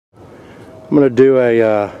I'm going to do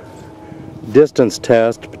a distance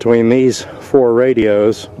test between these four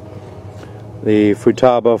radios: the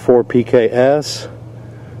Futaba 4PKS,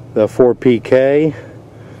 the 4PK,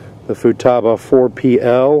 the Futaba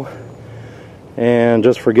 4PL, and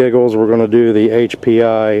just for giggles we're going to do the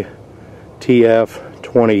HPI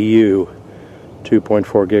TF20U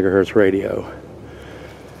 2.4 gigahertz radio.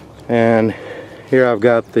 And here I've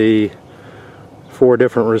got the four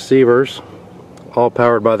different receivers, all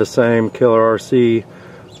powered by the same Killer RC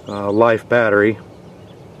Life battery.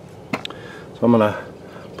 So I'm going to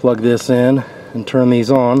plug this in and turn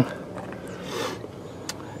these on,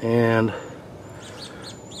 and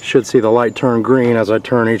you should see the light turn green as I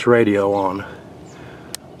turn each radio on.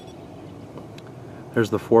 There's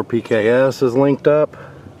the 4PKS is linked up.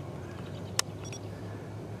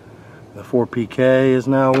 The 4PK is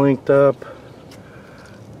now linked up.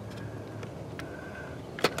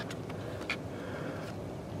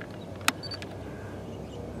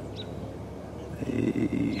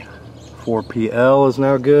 The 4PL is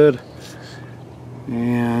now good,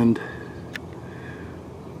 and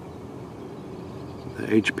the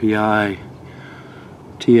HPI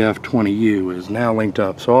TF20U is now linked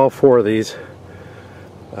up. So all four of these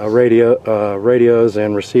radios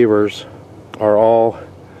and receivers are all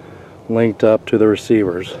linked up to the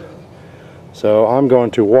receivers. So I'm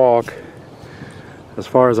going to walk as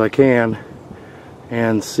far as I can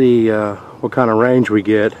and see what kind of range we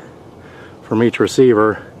get from each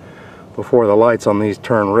receiver before the lights on these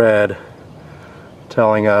turn red,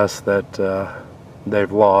 telling us that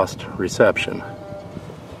they've lost reception.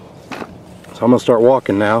 So I'm going to start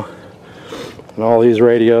walking now, and all these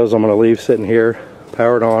radios I'm going to leave sitting here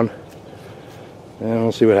powered on, and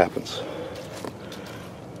we'll see what happens.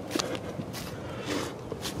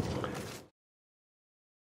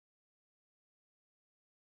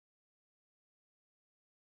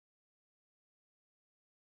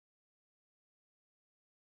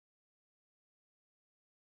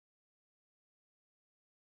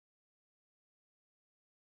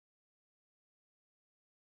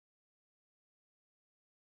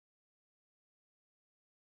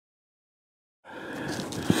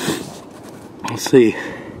 Let's see,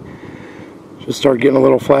 just start getting a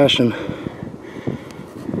little flashing,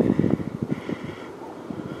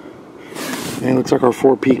 and it looks like our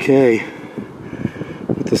 4PK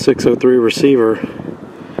with the 603 receiver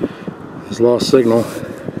has lost signal,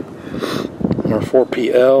 and our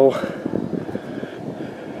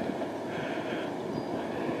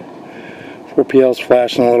 4PL's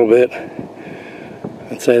flashing a little bit.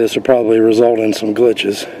 I'd say this will probably result in some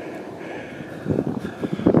glitches.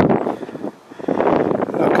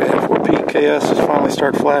 PKS has finally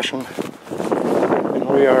started flashing, and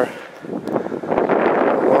we are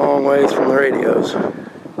a long ways from the radios.